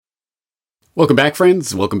Welcome back,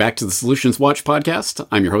 friends. Welcome back to the Solutions Watch podcast.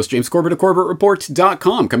 I'm your host, James Corbett of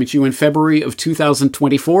CorbettReport.com, coming to you in February of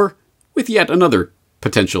 2024 with yet another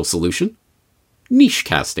potential solution,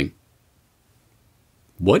 Nichecasting.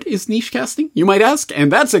 What is Nichecasting, you might ask?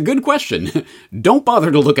 And that's a good question. Don't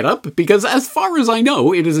bother to look it up, because as far as I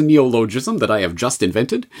know, it is a neologism that I have just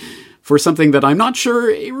invented for something that I'm not sure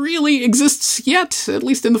it really exists yet, at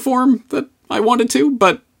least in the form that I wanted to,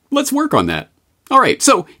 but let's work on that. All right,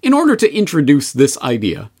 so in order to introduce this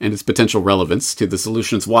idea and its potential relevance to the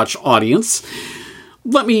Solutions Watch audience,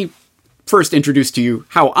 let me first introduce to you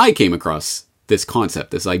how I came across this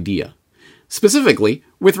concept, this idea, specifically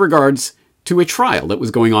with regards to a trial that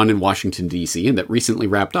was going on in Washington, D.C. and that recently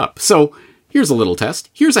wrapped up. So here's a little test.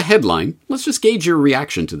 Here's a headline. Let's just gauge your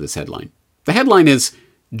reaction to this headline. The headline is,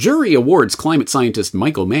 Jury Awards Climate Scientist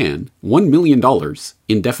Michael Mann $1 million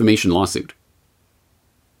in Defamation Lawsuit.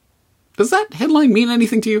 Does that headline mean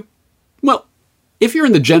anything to you? Well, if you're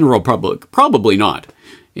in the general public, probably not.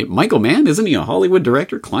 Michael Mann, isn't he a Hollywood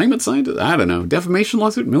director, climate scientist? I don't know. Defamation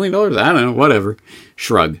lawsuit, $1 million? I don't know, whatever.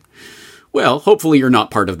 Shrug. Well, hopefully you're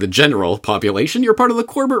not part of the general population. You're part of the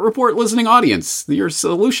Corbett Report listening audience. You're a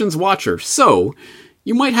Solutions Watcher. So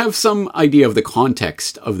you might have some idea of the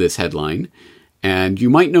context of this headline. And you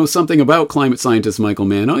might know something about climate scientist Michael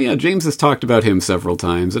Mann. Oh yeah, James has talked about him several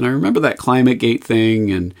times. And I remember that ClimateGate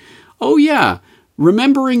thing. And oh yeah,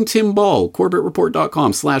 remembering Tim Ball,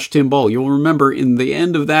 CorbettReport.com/Tim Ball. You'll remember in the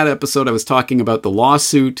end of that episode, I was talking about the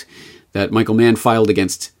lawsuit that Michael Mann filed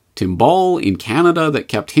against Tim Ball in Canada that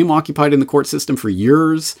kept him occupied in the court system for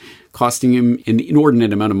years, costing him an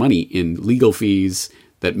inordinate amount of money in legal fees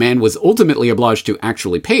that Mann was ultimately obliged to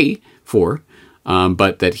actually pay for,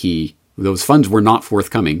 but that those funds were not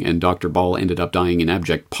forthcoming, and Dr. Ball ended up dying in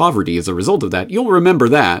abject poverty as a result of that. You'll remember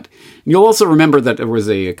that. You'll also remember that there was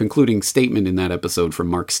a concluding statement in that episode from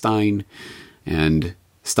Mark Stein, and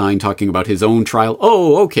Stein talking about his own trial.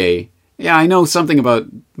 Oh, okay. Yeah, I know something about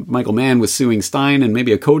Michael Mann was suing Stein and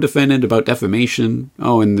maybe a co-defendant about defamation.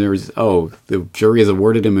 Oh, and the jury has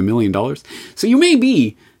awarded him $1 million. So you may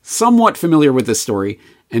be somewhat familiar with this story,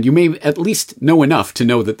 and you may at least know enough to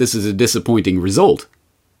know that this is a disappointing result.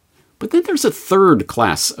 But then there's a third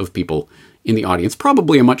class of people in the audience,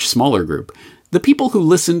 probably a much smaller group, the people who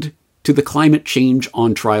listened to the Climate Change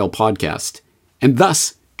on Trial podcast, and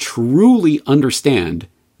thus truly understand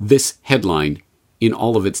this headline in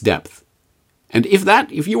all of its depth. And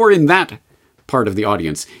if you are in that part of the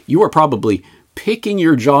audience, you are probably picking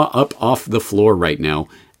your jaw up off the floor right now,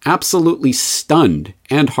 absolutely stunned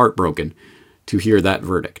and heartbroken to hear that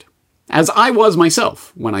verdict. As I was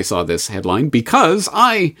myself when I saw this headline, because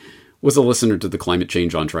I was a listener to the Climate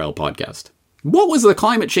Change on Trial podcast. What was the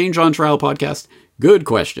Climate Change on Trial podcast? Good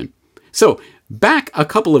question. So, back a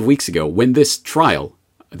couple of weeks ago, when this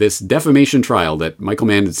defamation trial that Michael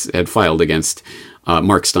Mann had filed against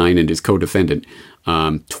Mark Stein and his co-defendant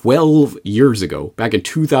 12 years ago, back in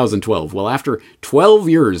 2012, well, after 12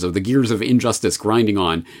 years of the gears of injustice grinding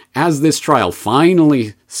on, as this trial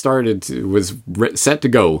finally was set to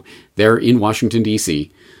go there in Washington,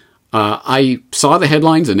 D.C., I saw the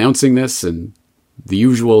headlines announcing this and the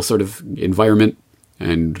usual sort of environment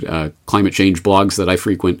and climate change blogs that I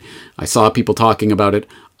frequent. I saw people talking about it.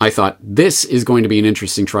 I thought, this is going to be an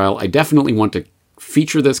interesting trial. I definitely want to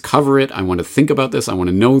feature this, cover it. I want to think about this. I want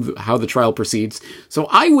to know how the trial proceeds. So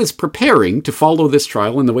I was preparing to follow this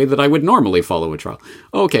trial in the way that I would normally follow a trial.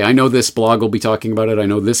 Okay, I know this blog will be talking about it. I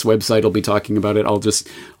know this website will be talking about it.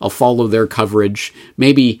 I'll follow their coverage.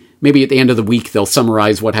 Maybe at the end of the week, they'll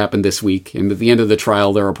summarize what happened this week. And at the end of the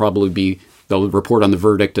trial, they'll report on the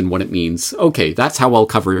verdict and what it means. Okay, that's how I'll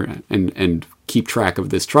cover and keep track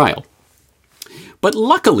of this trial. But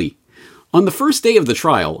luckily, on the first day of the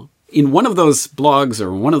trial, in one of those blogs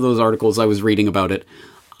or one of those articles I was reading about it,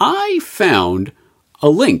 I found a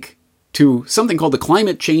link to something called the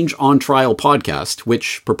Climate Change on Trial podcast,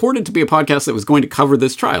 which purported to be a podcast that was going to cover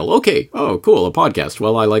this trial. Okay, oh, cool, a podcast.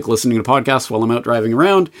 Well, I like listening to podcasts while I'm out driving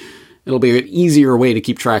around. It'll be an easier way to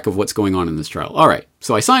keep track of what's going on in this trial. All right,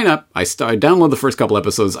 so I sign up, I download the first couple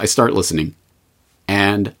episodes, I start listening,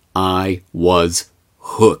 and I was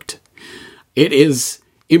hooked. It is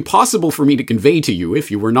impossible for me to convey to you,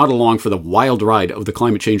 if you were not along for the wild ride of the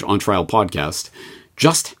Climate Change on Trial podcast,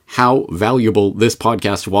 just how valuable this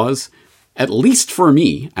podcast was, at least for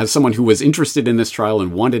me, as someone who was interested in this trial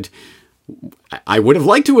and I would have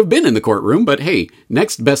liked to have been in the courtroom, but hey,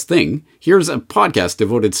 next best thing, here's a podcast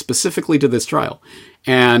devoted specifically to this trial.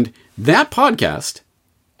 And that podcast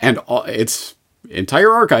and its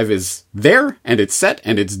entire archive is there, and it's set,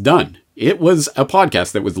 and it's done. It was a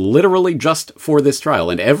podcast that was literally just for this trial.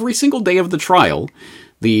 And every single day of the trial,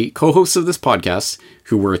 the co-hosts of this podcast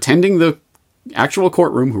who were attending the actual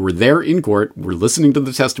courtroom, who were there in court, were listening to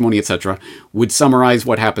the testimony, etc., would summarize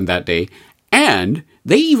what happened that day. And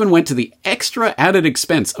they even went to the extra added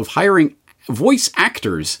expense of hiring voice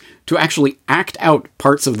actors to actually act out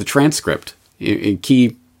parts of the transcript, in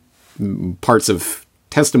key parts of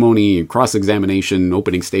testimony, cross-examination,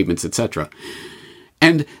 opening statements, etc.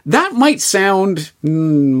 And that might sound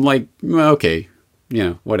like, okay,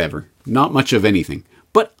 whatever. Not much of anything.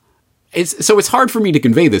 But it's hard for me to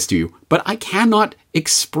convey this to you, but I cannot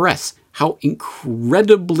express how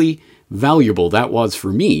incredibly valuable that was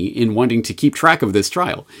for me in wanting to keep track of this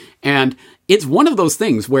trial. And it's one of those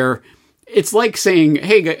things where it's like saying,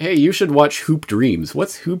 hey, you should watch Hoop Dreams.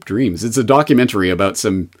 What's Hoop Dreams? It's a documentary about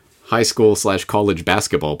some high school / college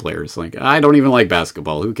basketball players. Like, I don't even like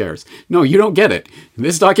basketball. Who cares? No, you don't get it.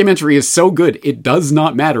 This documentary is so good, it does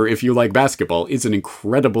not matter if you like basketball. It's an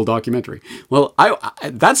incredible documentary. Well,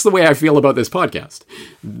 that's the way I feel about this podcast.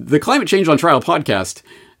 The Climate Change on Trial podcast,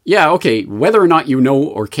 yeah, okay, whether or not you know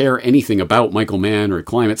or care anything about Michael Mann or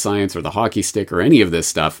climate science or the hockey stick or any of this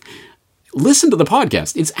stuff, listen to the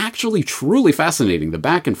podcast. It's actually truly fascinating. The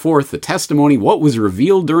back and forth, the testimony, what was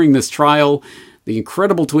revealed during this trial, the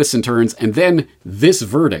incredible twists and turns, and then this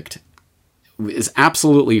verdict is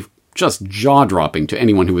absolutely just jaw-dropping to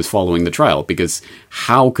anyone who was following the trial, because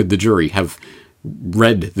how could the jury have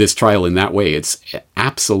read this trial in that way? It's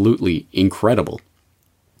absolutely incredible.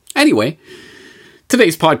 Anyway,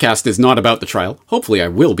 today's podcast is not about the trial. Hopefully I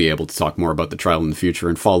will be able to talk more about the trial in the future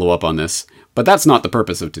and follow up on this, but that's not the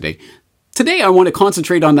purpose of today. Today, I want to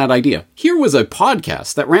concentrate on that idea. Here was a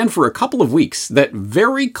podcast that ran for a couple of weeks that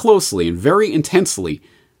very closely and very intensely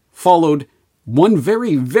followed one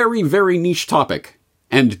very, very, very niche topic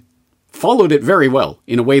and followed it very well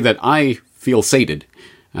in a way that I feel sated.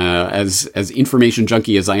 As information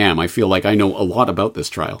junkie as I am, I feel like I know a lot about this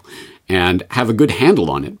trial and have a good handle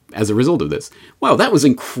on it as a result of this. Wow, that was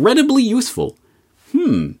incredibly useful.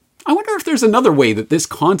 I wonder if there's another way that this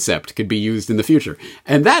concept could be used in the future.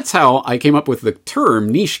 And that's how I came up with the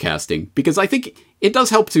term nichecasting, because I think it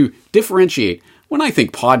does help to differentiate. When I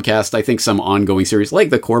think podcast, I think some ongoing series like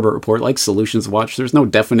the Corbett Report, like Solutions Watch. There's no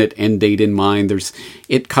definite end date in mind.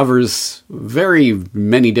 It covers very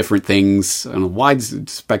many different things on a wide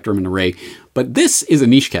spectrum and array. But this is a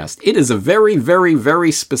nichecast. It is a very, very,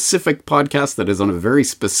 very specific podcast that is on a very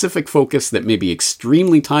specific focus that may be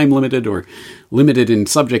extremely time limited or limited in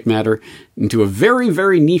subject matter into a very,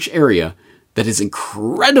 very niche area that is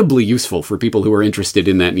incredibly useful for people who are interested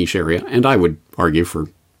in that niche area. And I would argue for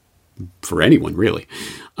anyone, really.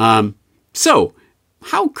 So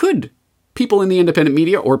how could people in the independent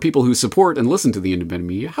media or people who support and listen to the independent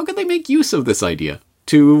media, how could they make use of this idea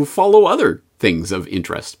to follow other things of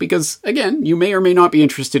interest? Because, again, you may or may not be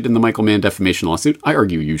interested in the Michael Mann defamation lawsuit. I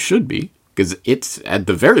argue you should be, because it's, at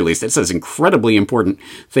the very least, it says incredibly important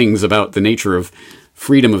things about the nature of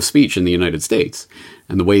freedom of speech in the United States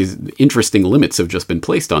and the ways interesting limits have just been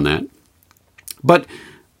placed on that. But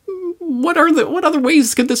what other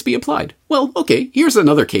ways could this be applied? Well, okay, here's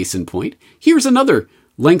another case in point. Here's another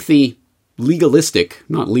lengthy legalistic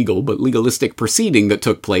proceeding that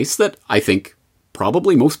took place that I think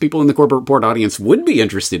probably most people in the Corbett Report audience would be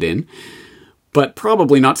interested in, but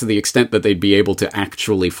probably not to the extent that they'd be able to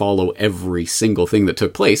actually follow every single thing that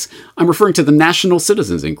took place. I'm referring to the National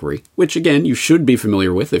Citizens Inquiry, which, again, you should be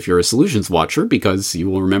familiar with if you're a Solutions watcher, because you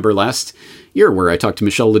will remember last year where I talked to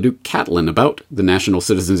Michelle Leduc-Catlin about the National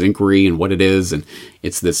Citizens Inquiry and what it is, and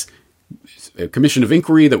it's this commission of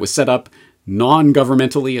inquiry that was set up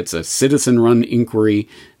non-governmentally. It's a citizen-run inquiry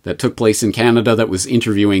that took place in Canada that was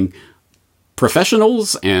interviewing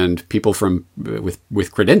professionals and people from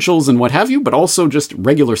with credentials and what have you, but also just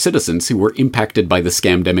regular citizens who were impacted by the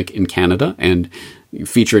scamdemic in Canada, and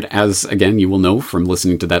featured, as, again, you will know from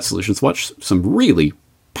listening to that Solutions Watch, some really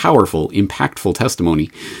powerful, impactful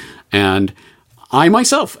testimony. And I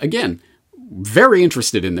myself, again, very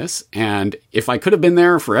interested in this, and if I could have been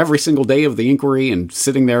there for every single day of the inquiry and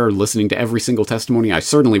sitting there listening to every single testimony, I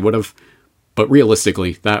certainly would have. But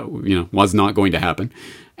realistically, that, was not going to happen.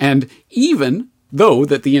 And even though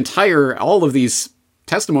that all of these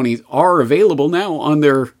testimonies are available now on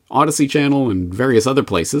their Odyssey channel and various other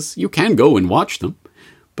places, you can go and watch them.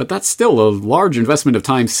 But that's still a large investment of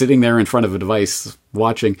time sitting there in front of a device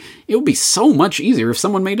watching. It would be so much easier if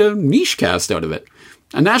someone made a niche cast out of it.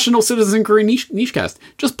 A National Citizen Inquiry niche cast.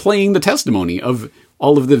 Just playing the testimony of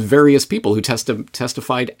all of the various people who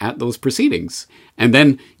testified at those proceedings. And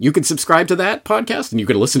then you could subscribe to that podcast and you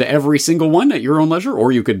could listen to every single one at your own leisure,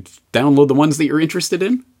 or you could download the ones that you're interested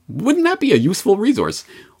in. Wouldn't that be a useful resource?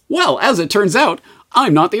 Well, as it turns out,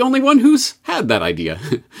 I'm not the only one who's had that idea.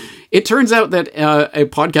 It turns out that a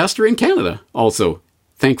podcaster in Canada also,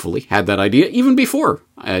 thankfully, had that idea even before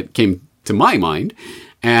it came to my mind.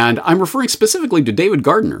 And I'm referring specifically to David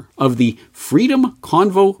Gardner of the Freedom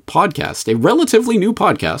Convo podcast, a relatively new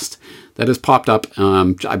podcast that has popped up,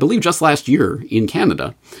 I believe, just last year in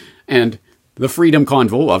Canada. And the Freedom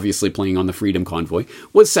Convo, obviously playing on the Freedom Convoy,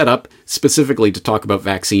 was set up specifically to talk about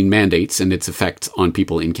vaccine mandates and its effect on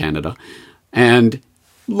people in Canada. And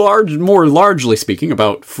more largely speaking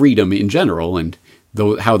about freedom in general and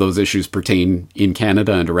how those issues pertain in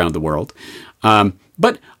Canada and around the world.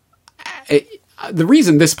 But the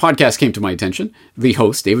reason this podcast came to my attention, the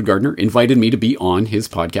host, David Gardner, invited me to be on his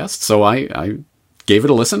podcast. So I gave it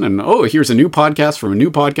a listen and, here's a new podcast from a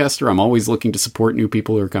new podcaster. I'm always looking to support new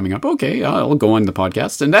people who are coming up. Okay, I'll go on the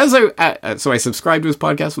podcast. And so I subscribed to his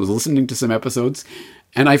podcast, was listening to some episodes,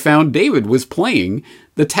 and I found David was playing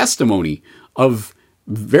the testimony of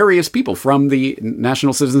various people from the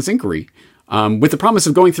National Citizens Inquiry, with the promise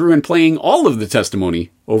of going through and playing all of the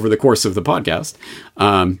testimony over the course of the podcast,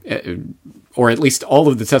 or at least all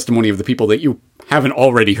of the testimony of the people that you haven't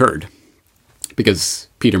already heard. Because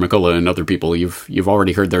Peter McCullough and other people, you've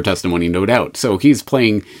already heard their testimony, no doubt. So he's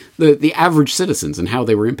playing the average citizens and how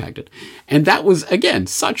they were impacted. And that was, again,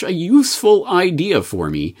 such a useful idea for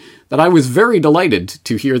me that I was very delighted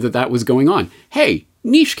to hear that was going on. Hey,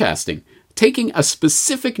 niche casting. Taking a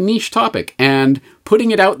specific niche topic and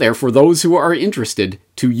putting it out there for those who are interested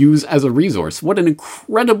to use as a resource. What an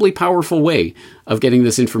incredibly powerful way of getting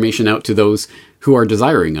this information out to those who are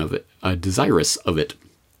desirous of it.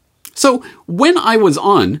 So when I was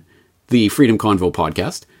on the Freedom Convo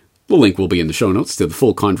podcast, the link will be in the show notes to the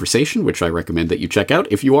full conversation, which I recommend that you check out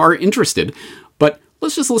if you are interested. But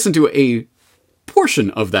let's just listen to a portion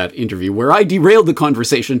of that interview where I derailed the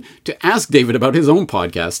conversation to ask David about his own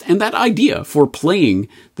podcast and that idea for playing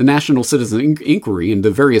the National Citizen Inquiry and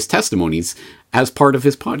the various testimonies as part of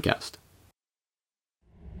his podcast.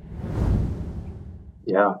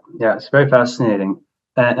 Yeah, it's very fascinating.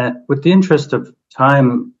 And with the interest of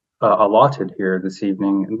time allotted here this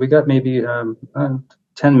evening, and we got maybe 10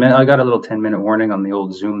 minutes. I got a little 10-minute warning on the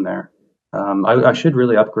old Zoom there. I should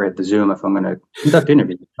really upgrade the Zoom if I'm going to conduct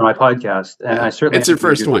interviews on my podcast. And I certainly it's your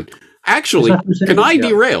first one. Actually, can I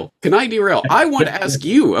derail? I want to ask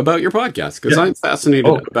you about your podcast because I'm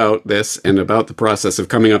fascinated about this and about the process of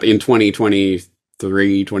coming up in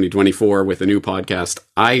 2023, 2024 with a new podcast.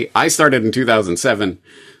 I started in 2007.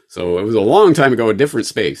 So it was a long time ago, a different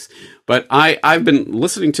space. But I've been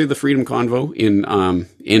listening to the Freedom Convo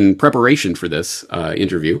in preparation for this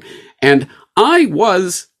interview, and I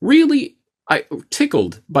was really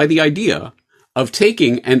tickled by the idea of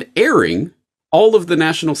taking and airing all of the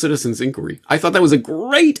National Citizens Inquiry. I thought that was a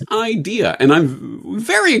great idea, and I'm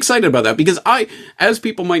very excited about that because as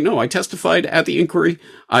people might know, I testified at the inquiry.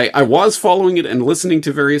 I was following it and listening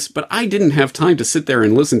to various, but I didn't have time to sit there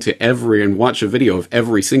and listen to and watch a video of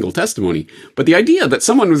every single testimony. But the idea that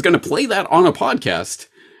someone was going to play that on a podcast,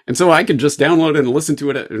 and so I could just download it and listen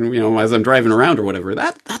to it, as I'm driving around or whatever.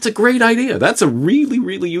 That's a great idea. That's a really,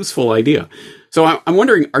 really useful idea. So I'm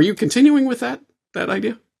wondering, are you continuing with that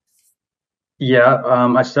idea? Yeah,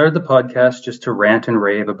 I started the podcast just to rant and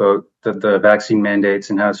rave about the vaccine mandates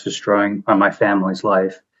and how it's destroying my family's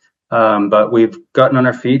life. But we've gotten on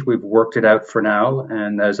our feet. We've worked it out for now.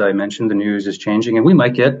 And as I mentioned, the news is changing and we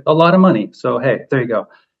might get a lot of money. So, hey, there you go.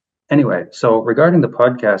 Anyway, so regarding the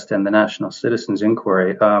podcast and the National Citizens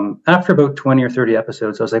Inquiry, after about 20 or 30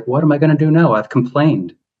 episodes, I was like, what am I going to do now? I've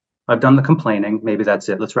complained. I've done the complaining. Maybe that's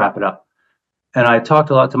it. Let's wrap it up. And I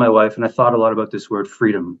talked a lot to my wife and I thought a lot about this word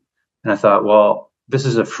freedom. And I thought, well, this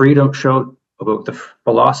is a freedom show about the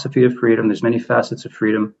philosophy of freedom. There's many facets of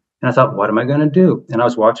freedom. And I thought, what am I going to do? And I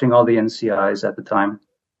was watching all the NCIs at the time.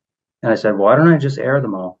 And I said, why don't I just air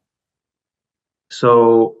them all?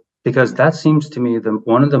 So, because that seems to me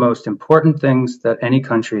one of the most important things that any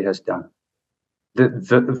country has done.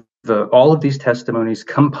 All of these testimonies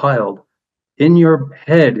compiled in your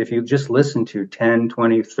head, if you just listen to 10,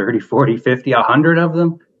 20, 30, 40, 50, 100 of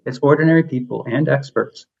them, it's ordinary people and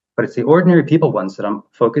experts. But it's the ordinary people ones that I'm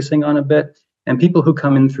focusing on a bit. And people who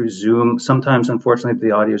come in through Zoom, sometimes, unfortunately,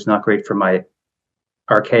 the audio is not great for my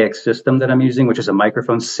archaic system that I'm using, which is a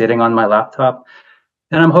microphone sitting on my laptop.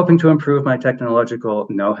 And I'm hoping to improve my technological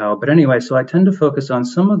know-how. But anyway, so I tend to focus on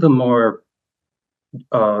some of the more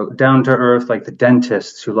down-to-earth, like the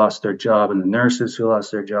dentists who lost their job and the nurses who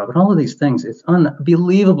lost their job and all of these things. It's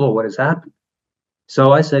unbelievable what has happened.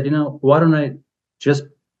 So I said, why don't I just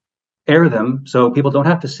air them so people don't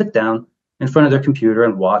have to sit down in front of their computer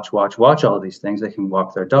and watch all of these things. They can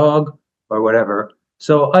walk their dog or whatever.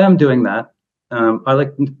 So I am doing that. I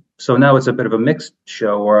like, so now it's a bit of a mixed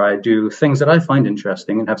show where I do things that I find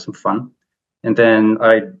interesting and have some fun. And then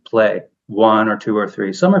I play one or two or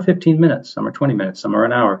three. Some are 15 minutes, some are 20 minutes, some are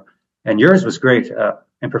an hour. And yours was great.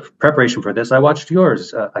 In preparation for this, I watched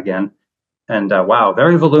yours again. And wow,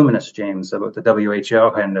 very voluminous, James, about the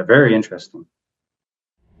WHO, and very interesting.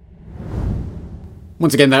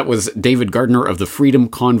 Once again, that was David Gardner of the Freedom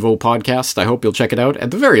Convo podcast. I hope you'll check it out. At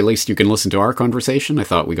the very least, you can listen to our conversation. I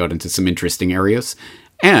thought we got into some interesting areas.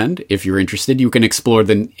 And if you're interested, you can explore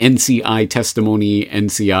the NCI testimony,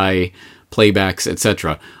 NCI playbacks,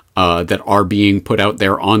 etc. That are being put out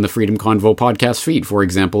there on the Freedom Convo podcast feed. For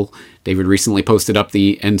example, David recently posted up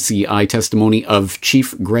the NCI testimony of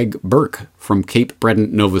Chief Greg Burke from Cape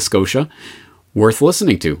Breton, Nova Scotia. Worth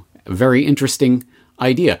listening to. A very interesting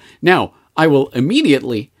idea. Now, I will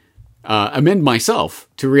immediately amend myself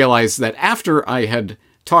to realize that after I had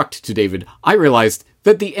talked to David, I realized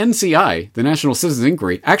that the NCI, the National Citizens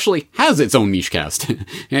Inquiry, actually has its own Nichecast.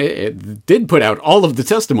 It did put out all of the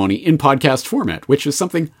testimony in podcast format, which is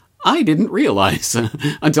something I didn't realize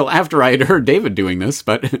until after I had heard David doing this,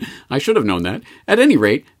 but I should have known that. At any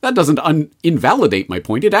rate, that doesn't invalidate my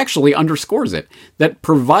point. It actually underscores it, that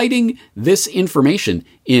providing this information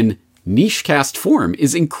in Nichecast form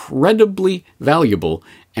is incredibly valuable,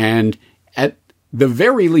 and at the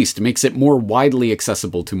very least makes it more widely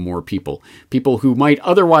accessible to more people. People who might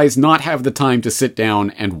otherwise not have the time to sit down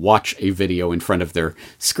and watch a video in front of their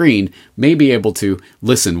screen may be able to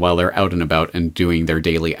listen while they're out and about and doing their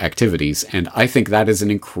daily activities. And I think that is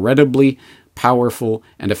an incredibly powerful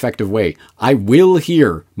and effective way. I will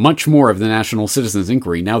hear much more of the National Citizens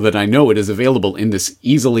Inquiry now that I know it is available in this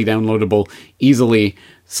easily downloadable, easily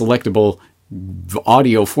selectable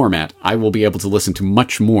audio format. I will be able to listen to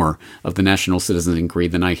much more of the National Citizens Inquiry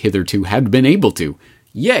than I hitherto had been able to.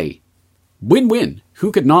 Yay! Win-win.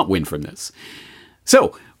 Who could not win from this?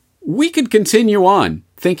 So, we could continue on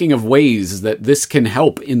thinking of ways that this can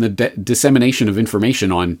help in the dissemination of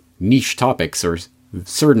information on niche topics or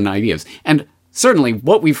certain ideas. And certainly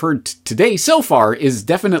what we've heard today so far is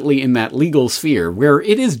definitely in that legal sphere where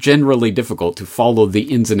it is generally difficult to follow the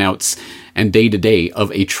ins and outs and day-to-day of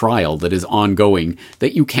a trial that is ongoing,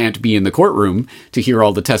 that you can't be in the courtroom to hear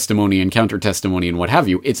all the testimony and counter-testimony and what have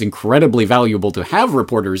you. It's incredibly valuable to have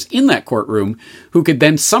reporters in that courtroom who could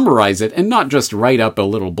then summarize it and not just write up a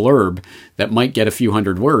little blurb that might get a few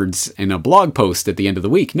hundred words in a blog post at the end of the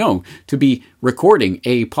week. No, to be recording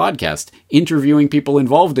a podcast, interviewing people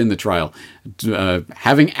involved in the trial,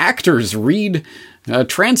 having actors read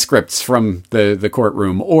transcripts from the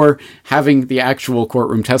courtroom, or having the actual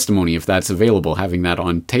courtroom testimony, if that's available, having that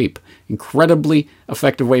on tape. Incredibly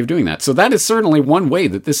effective way of doing that. So that is certainly one way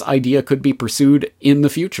that this idea could be pursued in the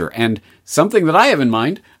future. And something that I have in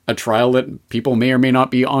mind, a trial that people may or may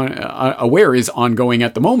not be aware is ongoing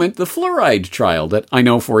at the moment, the fluoride trial that I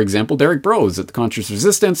know, for example, Derek Brose at the Conscious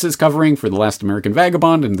Resistance is covering for The Last American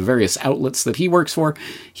Vagabond and the various outlets that he works for.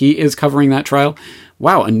 He is covering that trial.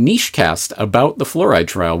 Wow, a Nichecast about the fluoride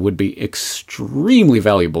trial would be extremely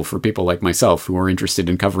valuable for people like myself who are interested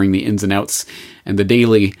in covering the ins and outs and the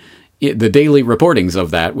daily reportings of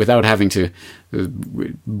that without having to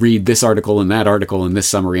read this article and this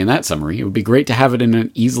summary and that summary. It would be great to have it in an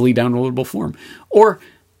easily downloadable form. Or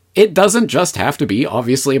it doesn't just have to be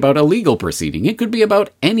obviously about a legal proceeding. It could be about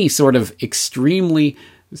any sort of extremely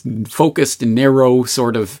focused, narrow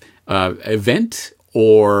sort of event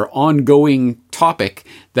or ongoing topic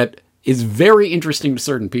that is very interesting to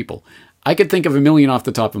certain people. I could think of a million off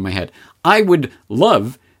the top of my head. I would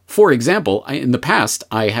love, for example, in the past,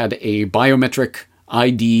 I had a biometric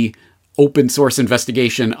ID open source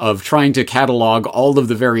investigation of trying to catalog all of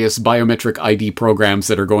the various biometric ID programs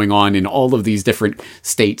that are going on in all of these different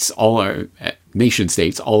states, nation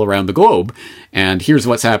states all around the globe. And here's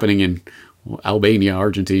what's happening in Albania,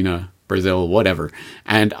 Argentina, Brazil, whatever.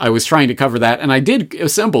 And I was trying to cover that, and I did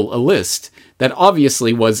assemble a list that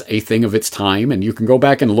obviously was a thing of its time, and you can go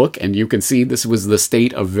back and look, and you can see this was the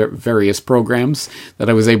state of various programs that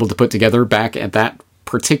I was able to put together back at that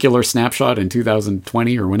particular snapshot in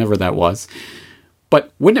 2020 or whenever that was.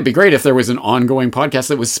 But wouldn't it be great if there was an ongoing podcast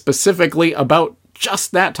that was specifically about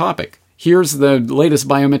just that topic? Here's the latest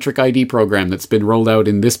biometric ID program that's been rolled out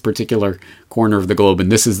in this particular corner of the globe,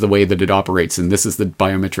 and this is the way that it operates, and this is the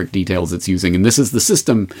biometric details it's using, and this is the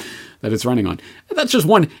system that it's running on. And that's just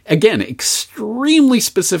one, again, extremely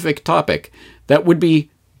specific topic that would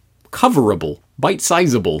be coverable,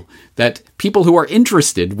 bite-sizable, that people who are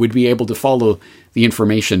interested would be able to follow the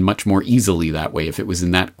information much more easily that way if it was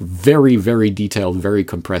in that very, very detailed, very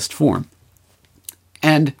compressed form.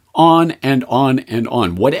 And on and on and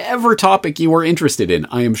on. Whatever topic you are interested in,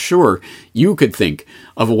 I am sure you could think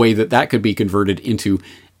of a way that that could be converted into,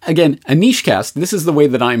 again, a niche cast. This is the way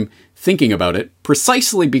that I'm thinking about it,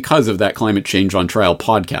 precisely because of that Climate Change on Trial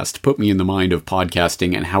podcast. Put me in the mind of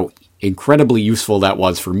podcasting and how incredibly useful that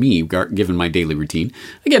was for me, given my daily routine.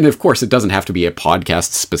 Again, of course, it doesn't have to be a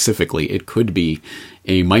podcast specifically. It could be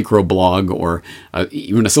a microblog or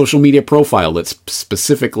even a social media profile that's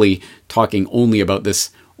specifically talking only about this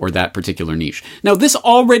or that particular niche. Now, this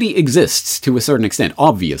already exists to a certain extent,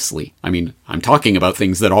 obviously. I mean, I'm talking about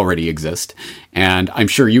things that already exist, and I'm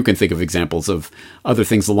sure you can think of examples of other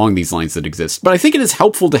things along these lines that exist. But I think it is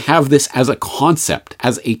helpful to have this as a concept,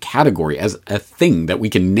 as a category, as a thing that we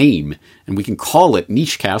can name, and we can call it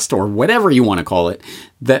Nichecast or whatever you want to call it,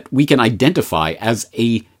 that we can identify as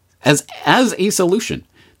a solution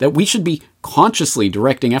that we should be consciously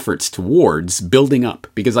directing efforts towards building up,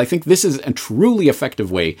 because I think this is a truly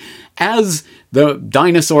effective way as the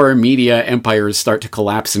dinosaur media empires start to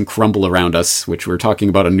collapse and crumble around us, which we're talking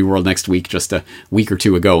about on New World Next Week just a week or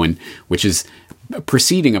two ago, and which is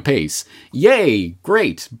proceeding apace. Yay,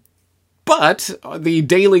 great. But the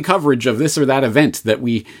daily coverage of this or that event that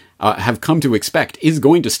we have come to expect is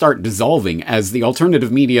going to start dissolving as the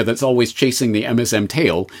alternative media that's always chasing the MSM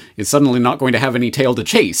tail is suddenly not going to have any tail to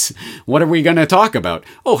chase. What are we going to talk about?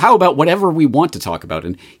 Oh, how about whatever we want to talk about?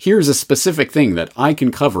 And here's a specific thing that I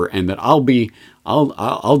can cover and that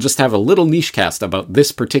I'll just have a little niche cast about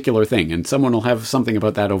this particular thing, and someone will have something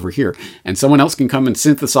about that over here, and someone else can come and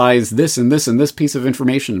synthesize this and this and this piece of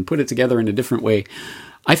information and put it together in a different way.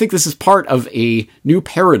 I think this is part of a new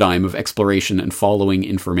paradigm of exploration and following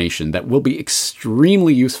information that will be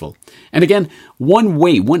extremely useful. And again,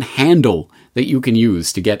 one handle that you can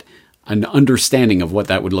use to get an understanding of what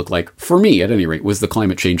that would look like, for me at any rate, was the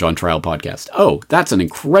Climate Change on Trial podcast. Oh, that's an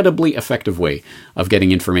incredibly effective way of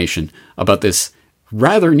getting information about this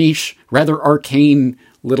rather niche, rather arcane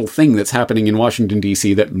little thing that's happening in Washington,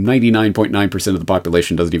 D.C. that 99.9% of the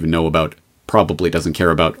population doesn't even know about, probably doesn't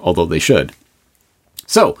care about, although they should.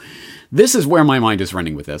 So, this is where my mind is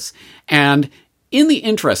running with this. And in the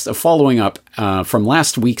interest of following up from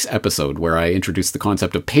last week's episode, where I introduced the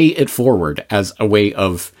concept of pay it forward as a way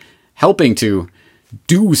of helping to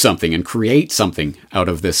do something and create something out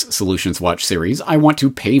of this Solutions Watch series, I want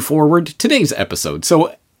to pay forward today's episode.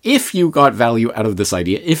 So, if you got value out of this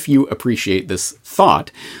idea, if you appreciate this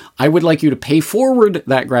thought, I would like you to pay forward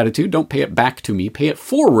that gratitude. Don't pay it back to me. Pay it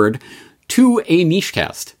forward to a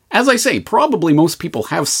Nichecast. As I say, probably most people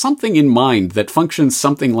have something in mind that functions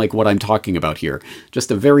something like what I'm talking about here.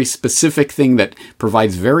 Just a very specific thing that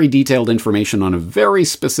provides very detailed information on a very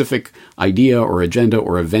specific idea or agenda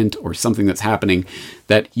or event or something that's happening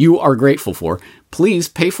that you are grateful for. Please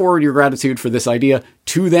pay forward your gratitude for this idea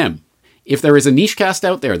to them. If there is a Nichecast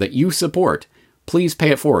out there that you support, please pay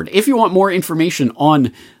it forward. If you want more information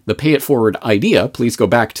on the pay it forward idea, please go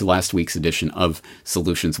back to last week's edition of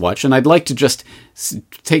Solutions Watch. And I'd like to just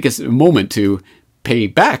take a moment to pay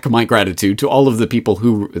back my gratitude to all of the people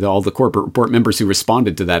all the corporate report members who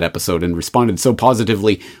responded to that episode and responded so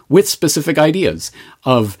positively with specific ideas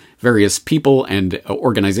of various people and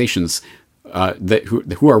organizations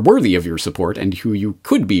who are worthy of your support and who you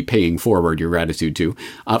could be paying forward your gratitude to.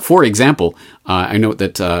 For example, I note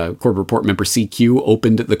that Corporate Report member CQ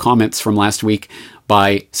opened the comments from last week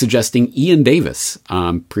by suggesting Ian Davis,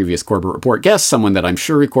 previous Corporate Report guest, someone that I'm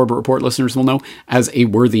sure Corporate Report listeners will know, as a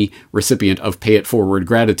worthy recipient of Pay It Forward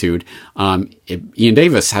gratitude. Ian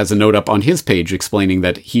Davis has a note up on his page explaining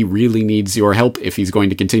that he really needs your help if he's going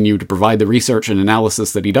to continue to provide the research and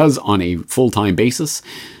analysis that he does on a full-time basis.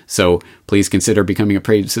 So please consider becoming a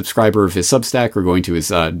paid subscriber of his Substack or going to his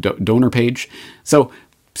donor page. So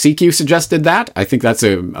CQ suggested that. I think that's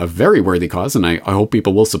a very worthy cause, and I hope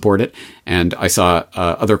people will support it. And I saw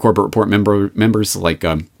other Corporate Report members like,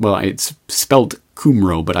 it's spelled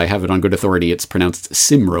Kumro, but I have it on good authority. It's pronounced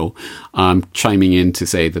Simro, chiming in to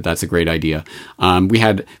say that that's a great idea. We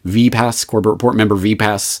had VPass, Corporate Report member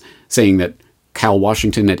VPass, saying that Cal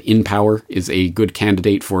Washington at InPower is a good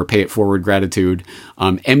candidate for Pay It Forward gratitude.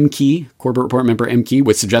 M-Key, Corporate Report member M-Key,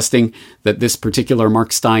 was suggesting that this particular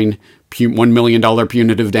Mark Stein $1 million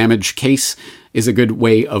punitive damage case is a good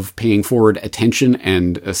way of paying forward attention,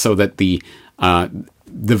 and so that the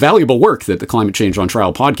valuable work that the Climate Change on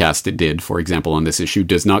Trial podcast did, for example, on this issue,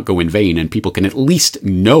 does not go in vain, and people can at least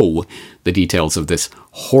know the details of this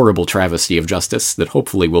horrible travesty of justice that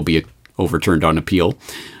hopefully will be overturned on appeal.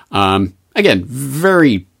 Again,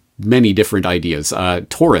 very many different ideas.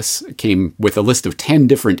 Taurus came with a list of 10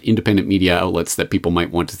 different independent media outlets that people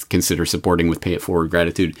might want to consider supporting with Pay It Forward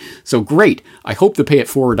gratitude. So great. I hope the Pay It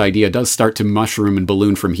Forward idea does start to mushroom and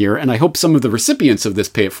balloon from here, and I hope some of the recipients of this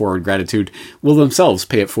Pay It Forward gratitude will themselves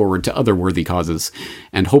pay it forward to other worthy causes,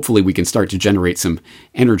 and hopefully we can start to generate some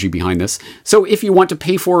energy behind this. So if you want to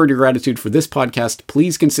pay forward your gratitude for this podcast,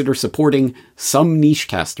 please consider supporting some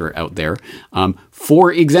Nichecaster out there.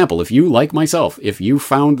 For example, if you, like myself, if you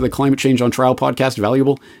found the Climate Change on Trial podcast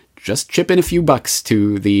valuable, just chip in a few bucks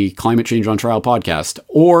to the Climate Change on Trial podcast,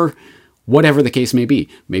 or whatever the case may be.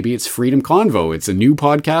 Maybe it's Freedom Convo. It's a new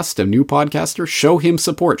podcast, a new podcaster. Show him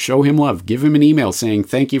support, show him love, give him an email saying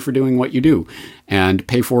thank you for doing what you do, and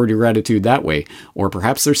pay forward your gratitude that way. Or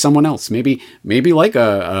perhaps there's someone else, maybe like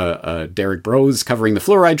a Derek Bros covering the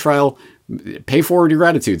fluoride trial. Pay forward your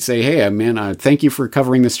gratitude. Say, hey, man, thank you for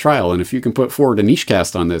covering this trial. And if you can put forward a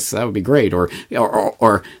Nichecast on this, that would be great. Or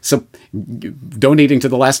donating to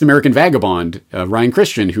the Last American Vagabond, Ryan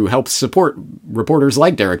Christian, who helps support reporters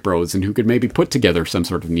like Derek Bros and who could maybe put together some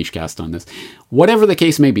sort of Nichecast on this. Whatever the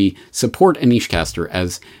case may be, support a Nichecaster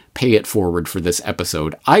as Pay It Forward for this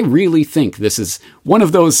episode. I really think this is one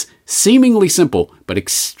of those seemingly simple but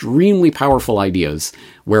extremely powerful ideas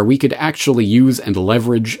where we could actually use and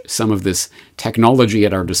leverage some of this technology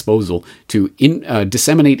at our disposal to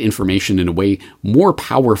disseminate information in a way more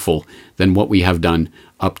powerful than what we have done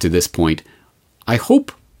up to this point. I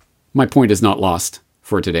hope my point is not lost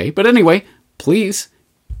for today. But anyway, please,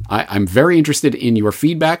 I'm very interested in your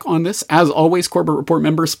feedback on this. As always, Corbett Report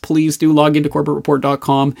members, please do log into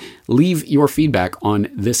corbettreport.com. Leave your feedback on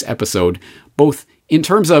this episode, both in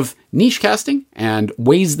terms of nichecasting and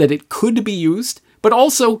ways that it could be used, but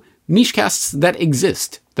also nichecasts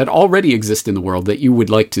that already exist in the world that you would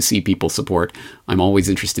like to see people support. I'm always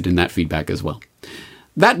interested in that feedback as well.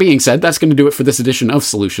 That being said, that's going to do it for this edition of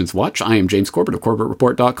Solutions Watch. I am James Corbett of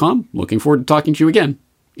corbettreport.com. Looking forward to talking to you again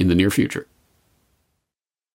in the near future.